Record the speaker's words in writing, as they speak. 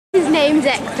name's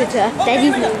Exeter.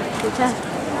 Daddy's name's Exeter.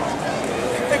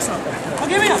 Excellent. Okay,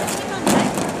 here we go.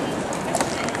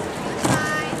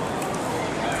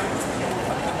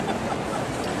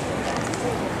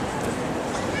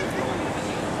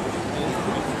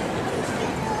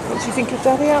 What do you think of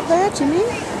Daddy out there, Jimmy?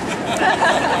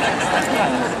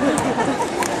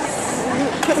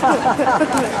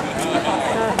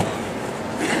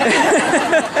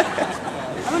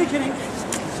 I'm only kidding.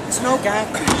 It's no gag.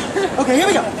 Okay, here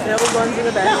we go. The old ones in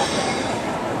the back.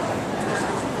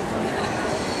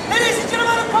 Ladies and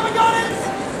gentlemen of Covent Garden,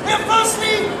 we are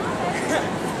firstly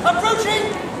approaching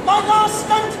my last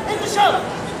stunt in the show.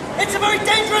 It's a very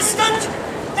dangerous stunt.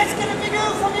 Let's get a big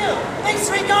ooh from you. These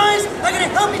three guys are going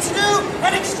to help me to do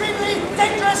an extremely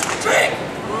dangerous trick.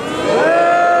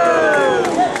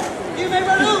 You may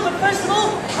well ooh, but first of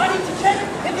all, I need to check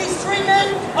if these three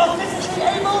men are physically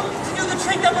able to do the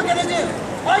trick that we're going to do.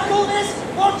 I call this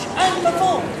watch and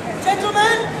perform.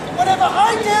 Gentlemen, whatever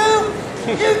I do,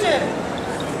 you do.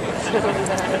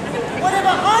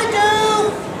 Whatever I do,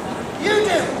 you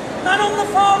do. Man on the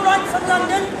far right from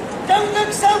London, don't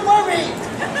look so worried.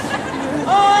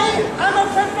 I am a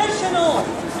professional,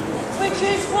 which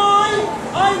is why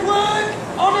I work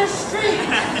on a street.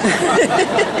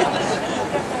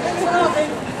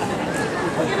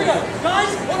 Here we go.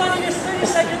 Guys, all I need is 30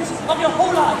 seconds of your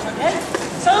whole lives, okay?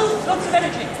 So, lots of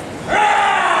energy.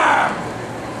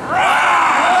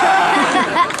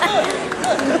 Good,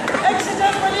 good.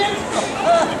 Exeter, brilliant.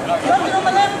 London on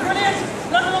the left, brilliant.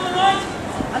 London on the right.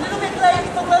 A little bit late,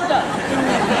 but well done.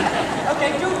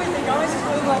 Okay, do with me, guys.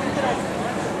 We'll get over.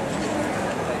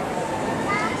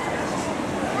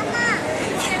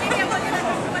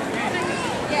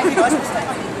 Yeah. You guys will stay.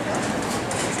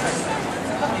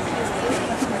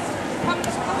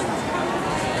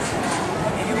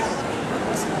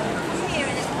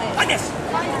 Like this.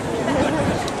 Good.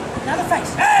 Now the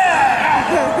face.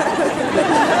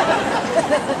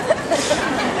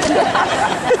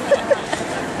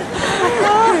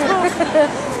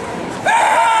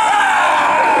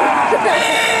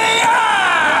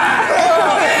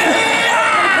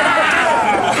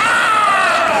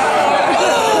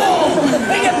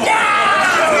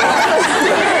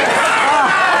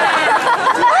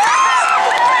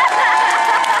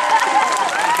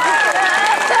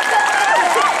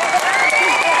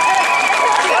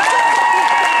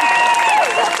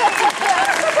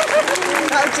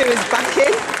 Is back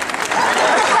in.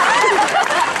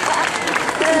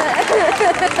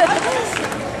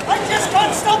 I just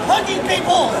can't stop hugging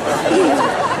people.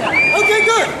 Okay,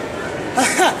 good.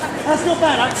 That's not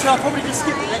bad. Actually, I'll probably just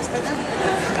skip the next bit then.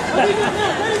 Okay, good.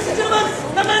 Now, ladies and gentlemen,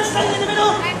 the man standing in the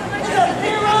middle is a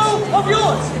hero of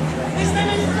yours. His name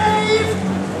is Dave.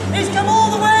 He's come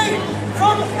all the way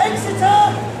from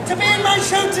Exeter to be in my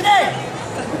show today.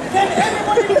 Can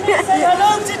everybody please say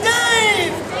hello to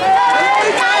Dave?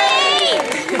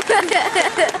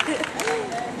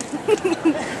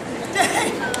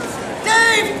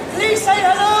 Dave, please say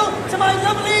hello to my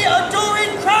lovely,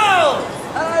 adoring crowd.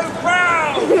 Hello,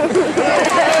 crowd.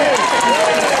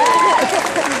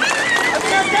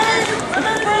 Okay, Dave,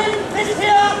 remembering this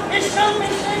here is show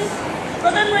business.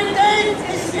 Remembering Dave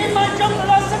is in my job for the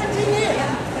last 17 years.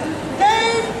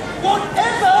 Dave,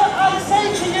 whatever I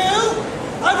say to you,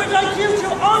 I would like you to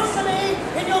answer me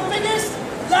in your biggest,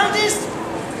 loudest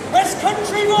West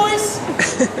Country voice,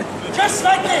 just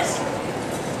like this.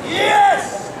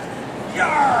 Yes!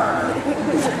 Yarr!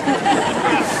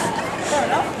 Fair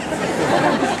enough.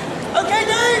 Okay,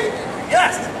 Dave?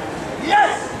 Yes!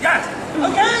 Yes! Yes!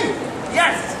 Okay?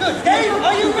 Yes! Good. Dave,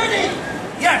 are you ready?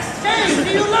 Yes! Dave,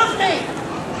 do you love me?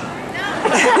 No.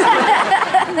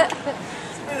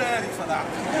 It's a bit early for that.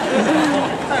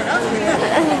 Fair enough.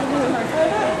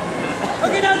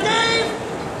 Okay, now, Dave,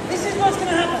 this is what's going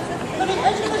to happen. Let me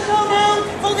enter the show now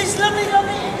for these lovely,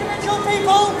 lovely individual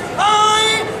people.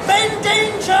 I, Ben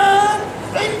Danger,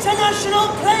 international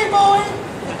playboy.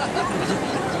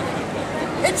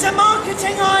 It's a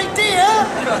marketing idea.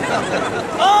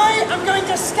 I am going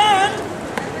to stand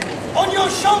on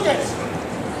your shoulders.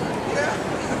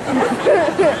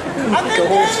 And then,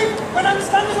 Dave, when I'm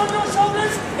standing on your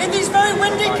shoulders in these very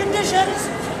windy conditions,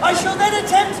 I shall then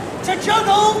attempt to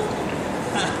juggle.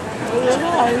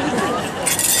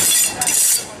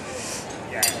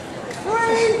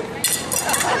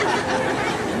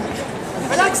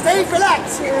 Relax, Dave,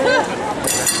 relax.